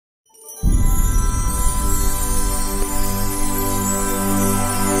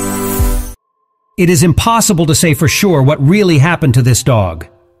it is impossible to say for sure what really happened to this dog.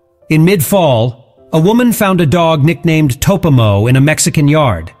 In mid-fall, a woman found a dog nicknamed Topomo in a Mexican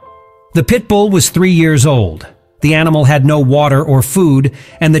yard. The pit bull was 3 years old. The animal had no water or food,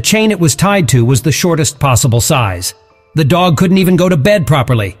 and the chain it was tied to was the shortest possible size. The dog couldn't even go to bed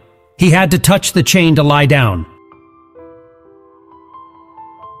properly. He had to touch the chain to lie down.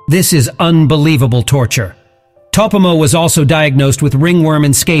 This is unbelievable torture. Topomo was also diagnosed with ringworm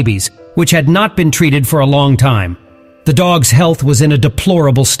and scabies, which had not been treated for a long time. The dog's health was in a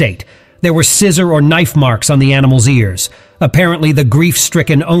deplorable state. There were scissor or knife marks on the animal's ears. Apparently, the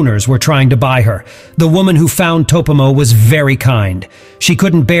grief-stricken owners were trying to buy her. The woman who found Topomo was very kind. She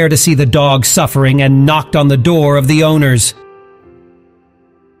couldn't bear to see the dog suffering and knocked on the door of the owners.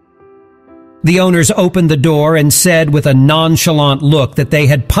 The owners opened the door and said with a nonchalant look that they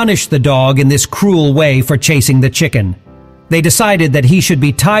had punished the dog in this cruel way for chasing the chicken. They decided that he should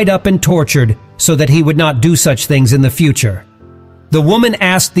be tied up and tortured so that he would not do such things in the future. The woman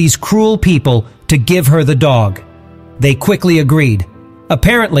asked these cruel people to give her the dog. They quickly agreed.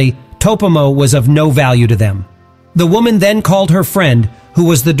 Apparently, Topomo was of no value to them. The woman then called her friend, who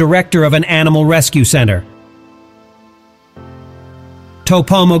was the director of an animal rescue center.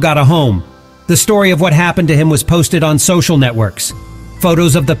 Topomo got a home. The story of what happened to him was posted on social networks.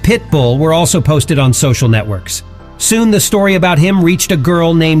 Photos of the pit bull were also posted on social networks. Soon the story about him reached a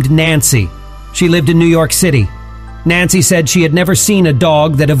girl named Nancy. She lived in New York City. Nancy said she had never seen a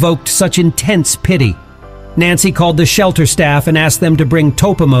dog that evoked such intense pity. Nancy called the shelter staff and asked them to bring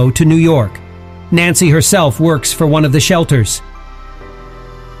Topomo to New York. Nancy herself works for one of the shelters.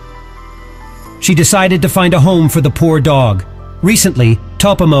 She decided to find a home for the poor dog. Recently,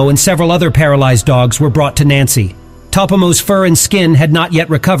 Topomo and several other paralyzed dogs were brought to Nancy. Topomo's fur and skin had not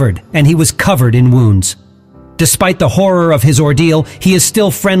yet recovered, and he was covered in wounds. Despite the horror of his ordeal, he is still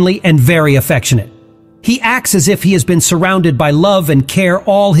friendly and very affectionate. He acts as if he has been surrounded by love and care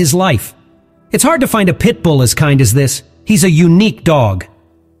all his life. It's hard to find a pit bull as kind as this. He's a unique dog.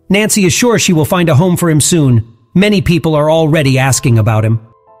 Nancy is sure she will find a home for him soon. Many people are already asking about him.